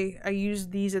think I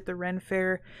used these at the Ren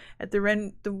Fair. At the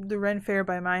Ren Fair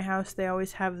by my house, they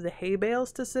always have the hay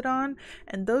bales to sit on,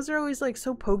 and those are always like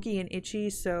so pokey and itchy,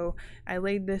 so I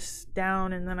laid this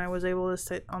down and then I was able to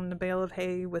sit on the bale of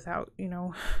hay without, you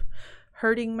know,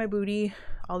 hurting my booty.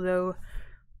 Although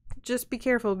just be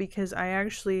careful, because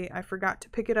I forgot to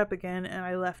pick it up again and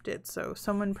I left it, so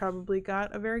someone probably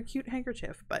got a very cute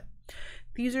handkerchief. But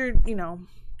these are, you know,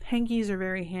 hankies are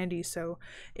very handy. So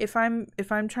if I'm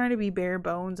trying to be bare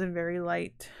bones and very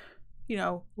light, you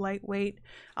know, lightweight,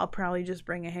 I'll probably just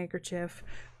bring a handkerchief.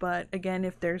 But again,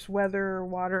 if there's weather or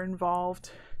water involved,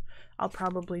 I'll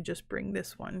probably just bring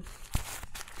this one,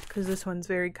 because this one's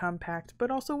very compact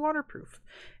but also waterproof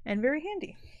and very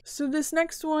handy. So this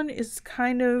next one is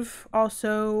kind of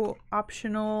also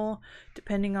optional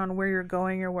depending on where you're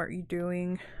going or what you're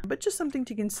doing, but just something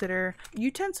to consider.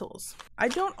 Utensils. I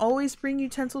don't always bring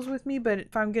utensils with me, but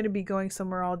if I'm going to be going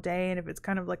somewhere all day and if it's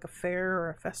kind of like a fair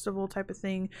or a festival type of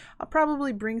thing, I'll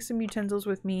probably bring some utensils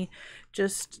with me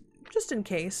just in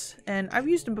case. And I've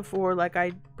used them before, like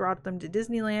I brought them to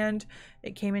Disneyland.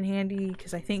 It came in handy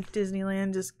because I think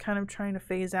Disneyland is kind of trying to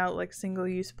phase out like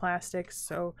single-use plastics.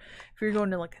 So if you're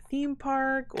going to like a theme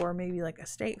park or maybe like a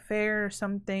state fair or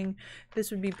something,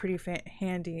 this would be pretty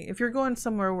handy. If you're going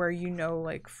somewhere where you know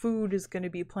like food is going to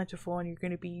be plentiful and you're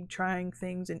going to be trying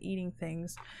things and eating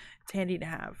things, it's handy to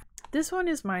have. This one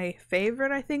is my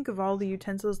favorite, I think, of all the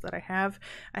utensils that I have.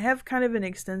 I have kind of an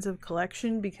extensive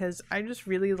collection because I just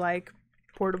really like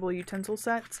portable utensil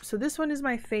sets. So this one is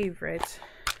my favorite.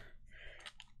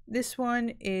 This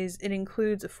one it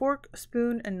includes a fork, a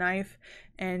spoon, a knife,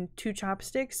 and 2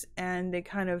 chopsticks, and they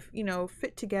kind of, you know,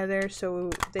 fit together, so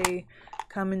they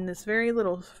come in this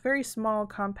very small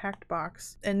compact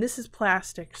box. And this is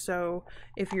plastic, so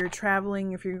if you're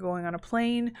traveling, if you're going on a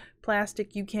plane,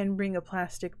 plastic, you can bring a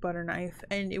plastic butter knife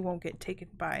and it won't get taken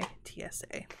by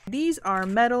TSA. These are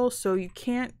metal, so you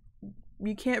can't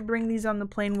you can't bring these on the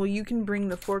plane. Well, you can bring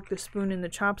the fork, the spoon, and the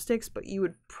chopsticks, but you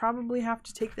would probably have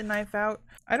to take the knife out.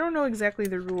 I don't know exactly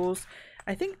the rules.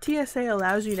 I think TSA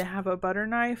allows you to have a butter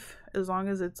knife as long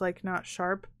as it's like not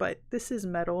sharp, but this is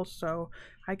metal, so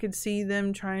I could see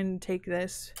them trying to take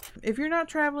this. If you're not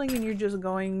traveling and you're just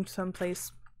going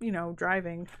someplace, you know,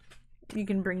 driving, you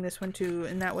can bring this one too,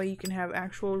 and that way you can have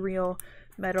actual real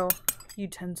metal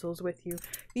utensils with you.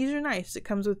 These are nice. It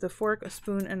comes with the fork, a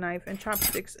spoon, a knife, and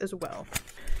chopsticks as well.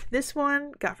 This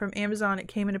one got from Amazon. It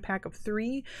came in a pack of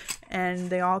 3, and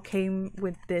they all came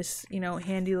with this, you know,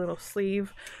 handy little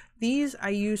sleeve. These I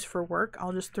use for work.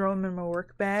 I'll just throw them in my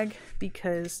work bag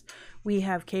because we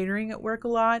have catering at work a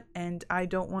lot, and I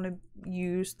don't want to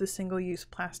use the single-use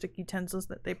plastic utensils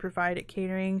that they provide at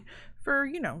catering for,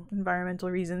 you know, environmental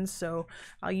reasons. So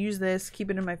I'll use this, keep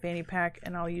it in my fanny pack,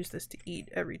 and I'll use this to eat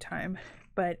every time.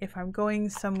 But if I'm going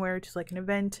somewhere to like an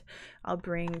event, I'll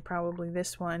bring probably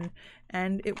this one,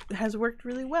 and it has worked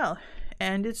really well.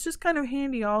 And it's just kind of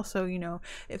handy also, you know,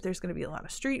 if there's going to be a lot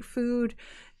of street food,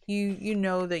 you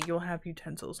know that you'll have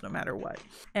utensils no matter what.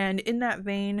 And in that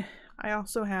vein, I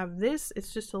also have this.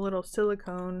 It's just a little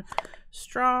silicone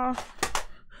straw.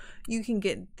 You can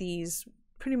get these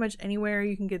pretty much anywhere.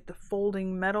 You can get the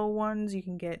folding metal ones, you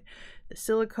can get the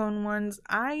silicone ones.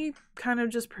 I kind of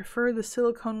just prefer the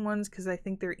silicone ones because I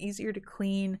think they're easier to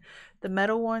clean. The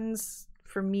metal ones,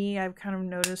 for me, I've kind of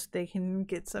noticed they can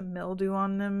get some mildew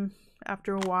on them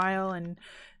after a while, and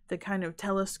the kind of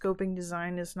telescoping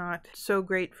design is not so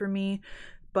great for me.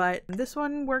 But this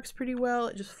one works pretty well.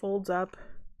 It just folds up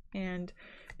and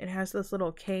it has this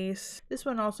little case. This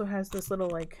one also has this little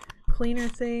like cleaner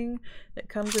thing that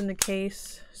comes in the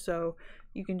case, so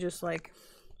you can just like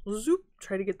zoop,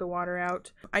 try to get the water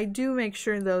out. I do make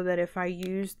sure though that if I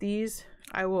use these,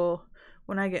 I will,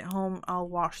 when I get home, I'll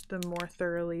wash them more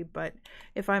thoroughly. But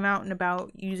if I'm out and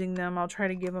about using them, I'll try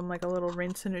to give them like a little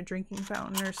rinse in a drinking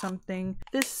fountain or something.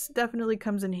 This definitely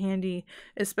comes in handy,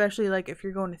 especially like if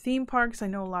you're going to theme parks. I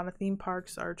know a lot of theme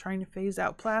parks are trying to phase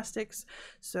out plastics.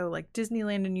 So like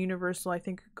Disneyland and Universal, I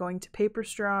think, are going to paper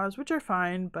straws, which are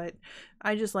fine, but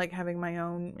I just like having my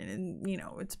own, and you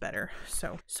know, it's better.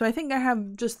 So I think I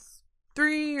have just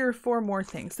 3 or 4 more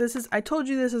things. I told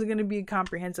you this is going to be a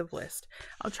comprehensive list.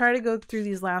 I'll try to go through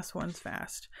these last ones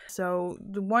fast. So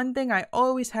the one thing I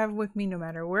always have with me no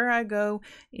matter where I go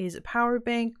is a power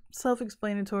bank.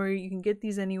 Self-explanatory. You can get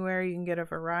these anywhere. You can get a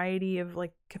variety of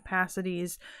like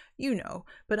capacities, you know,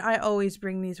 but I always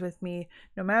bring these with me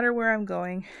no matter where I'm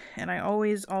going. And I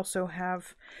always also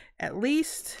have at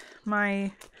least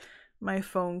my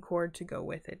phone cord to go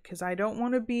with it, because I don't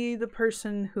want to be the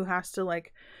person who has to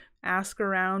like ask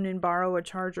around and borrow a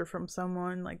charger from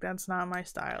someone. Like, that's not my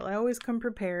style. I always come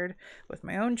prepared with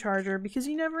my own charger, because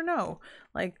you never know,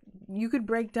 like you could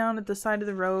break down at the side of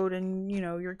the road and, you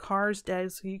know, your car's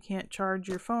dead, so you can't charge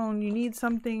your phone. You need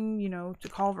something, you know, to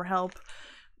call for help.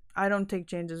 I don't take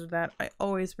chances with that. I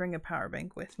always bring a power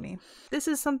bank with me. This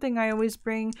is something I always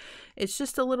bring. It's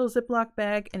just a little Ziploc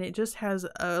bag, and it just has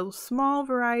a small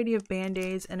variety of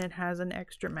Band-Aids, and it has an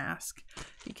extra mask,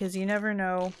 because you never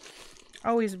know.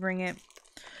 Always bring it.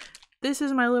 This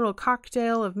is my little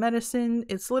cocktail of medicine.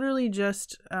 It's literally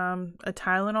just a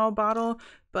Tylenol bottle,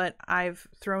 but I've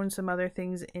thrown some other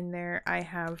things in there. I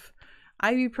have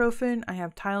ibuprofen, I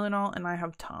have Tylenol, and I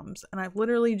have Tums, and I've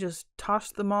literally just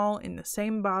tossed them all in the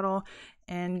same bottle.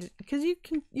 And because you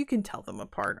can tell them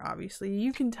apart, obviously.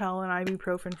 You can tell an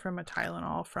ibuprofen from a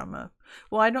Tylenol from a,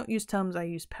 well, I don't use Tums, I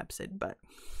use Pepsid, but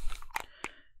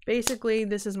basically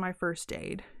this is my first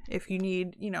aid. If you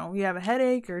need, you know, you have a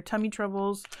headache or tummy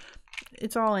troubles,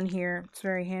 it's all in here. It's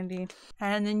very handy.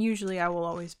 And then usually I will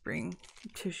always bring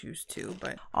tissues too,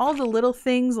 but all the little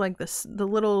things like the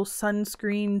little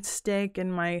sunscreen stick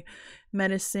and my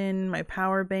medicine, my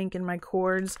power bank, and my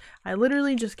cords, I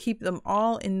literally just keep them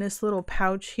all in this little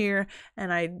pouch here,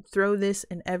 and I throw this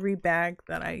in every bag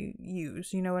that I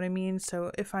use, you know what I mean?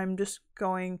 So if I'm just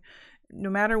going, no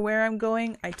matter where I'm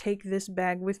going, I take this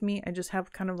bag with me. I just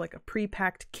have kind of like a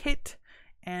pre-packed kit,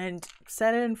 and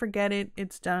set it and forget it.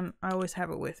 It's done. I always have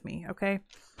it with me, okay?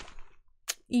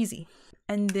 Easy.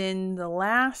 And then the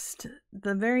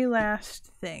very last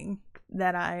thing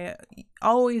that I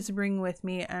always bring with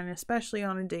me, and especially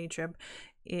on a day trip,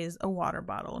 is a water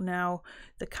bottle. Now,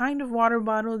 the kind of water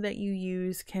bottle that you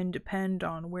use can depend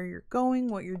on where you're going,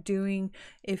 what you're doing.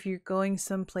 If you're going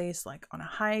someplace like on a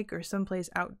hike or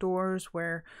someplace outdoors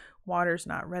where water's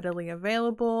not readily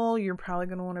available, you're probably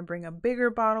going to want to bring a bigger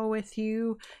bottle with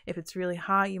you. If it's really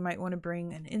hot, you might want to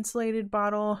bring an insulated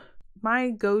bottle. my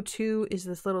go-to is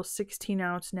this little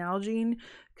 16-ounce Nalgene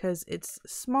because it's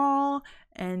small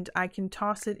and I can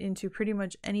toss it into pretty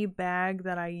much any bag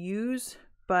that I use.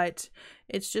 But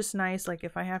it's just nice, like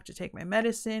if I have to take my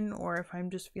medicine or if I'm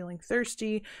just feeling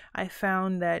thirsty. I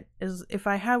found that if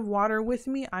I have water with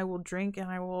me, I will drink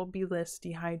and I will be less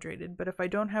dehydrated. But if I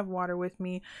don't have water with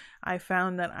me, I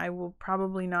found that I will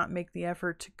probably not make the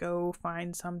effort to go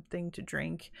find something to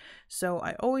drink. So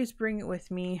I always bring it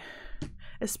with me,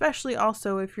 especially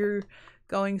also if you're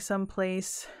going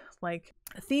someplace like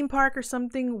a theme park or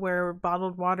something where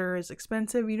bottled water is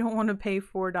expensive. You don't want to pay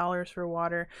 $4 for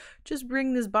water. Just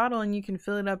bring this bottle and you can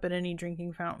fill it up at any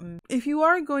drinking fountain. If you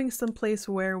are going someplace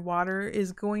where water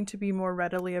is going to be more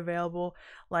readily available,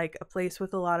 like a place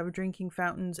with a lot of drinking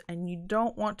fountains, and you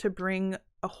don't want to bring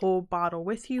a whole bottle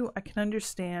with you, I can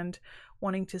understand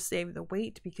wanting to save the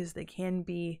weight because they can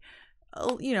be,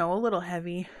 you know, a little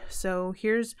heavy. So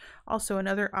here's also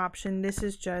another option. This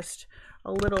is just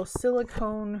a little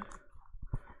silicone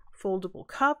foldable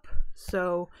cup.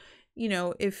 So, you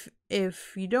know, if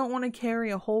you don't want to carry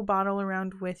a whole bottle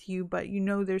around with you, but you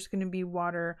know there's going to be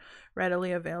water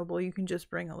readily available, you can just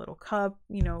bring a little cup,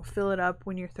 you know, fill it up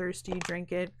when you're thirsty,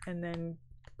 drink it, and then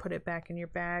put it back in your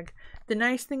bag. The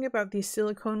nice thing about these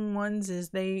silicone ones is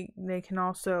they can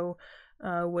also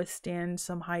withstand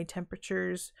some high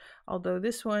temperatures, although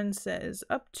this one says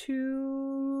up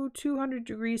to 200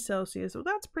 degrees Celsius. Well,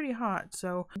 that's pretty hot,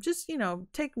 so just, you know,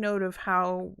 take note of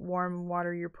how warm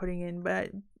water you're putting in. But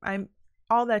I'm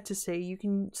all that to say, you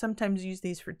can sometimes use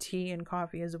these for tea and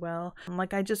coffee as well.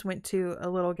 Like I just went to a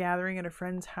little gathering at a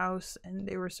friend's house and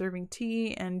they were serving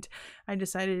tea, and I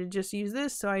decided to just use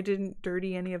this so I didn't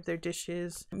dirty any of their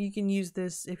dishes. You can use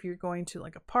this if you're going to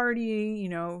like a party, you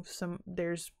know,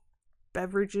 there's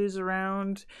beverages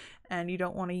around and you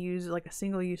don't want to use like a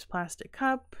single-use plastic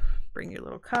cup. Bring your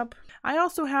little cup. I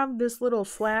also have this little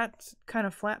flat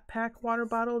pack water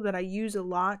bottle that I use a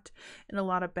lot in a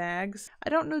lot of bags. I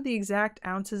don't know the exact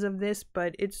ounces of this,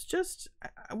 but it's just,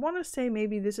 I want to say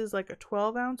maybe this is like a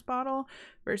 12-ounce bottle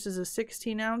versus a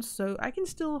 16-ounce, so I can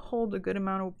still hold a good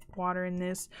amount of water in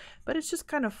this, but it's just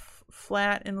kind of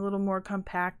flat and a little more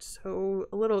compact, so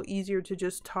a little easier to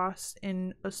just toss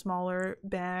in a smaller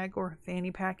bag or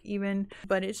fanny pack even.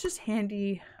 But it's just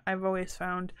handy, I've always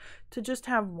found, to just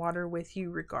have water with you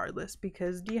regardless,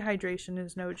 because dehydration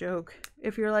is no joke.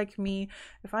 If you're like me,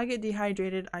 if I get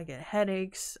dehydrated, I get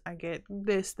headaches, I get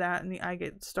this, that, and I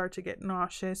start to get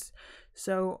nauseous.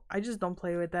 So I just don't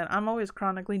play with that. I'm always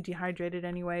chronically dehydrated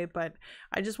anyway, but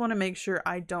I just want to make sure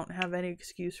I don't have any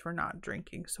excuse for not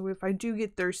drinking. So if I do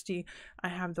get thirsty, I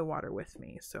have the water with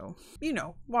me. So, you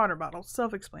know, water bottle,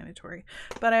 self-explanatory.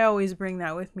 But I always bring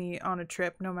that with me on a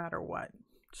trip no matter what.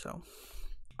 So,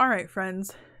 all right,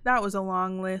 friends, that was a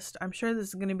long list. I'm sure this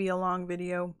is going to be a long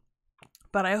video,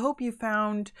 but I hope you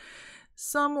found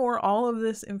some or all of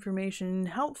this information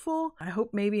helpful. I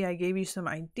hope maybe I gave you some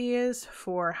ideas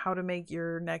for how to make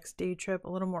your next day trip a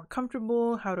little more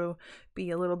comfortable, how to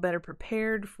be a little better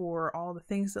prepared for all the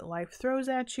things that life throws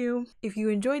at you. If you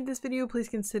enjoyed this video, please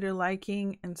consider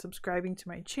liking and subscribing to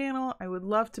my channel. I would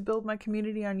love to build my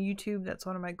community on YouTube. That's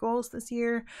one of my goals this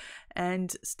year.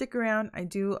 And stick around. I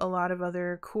do a lot of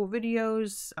other cool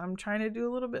videos. I'm trying to do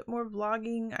a little bit more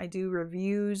vlogging. I do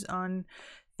reviews on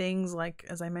things like,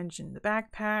 as I mentioned, the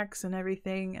backpacks and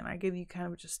everything, and I give you kind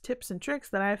of just tips and tricks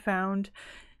that I found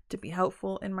to be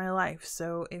helpful in my life.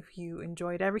 So if you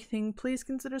enjoyed everything, please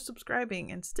consider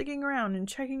subscribing and sticking around and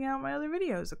checking out my other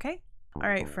videos, okay?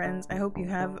 Alright friends, I hope you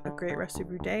have a great rest of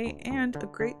your day and a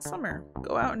great summer.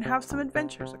 Go out and have some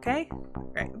adventures, okay?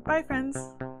 Alright, bye friends!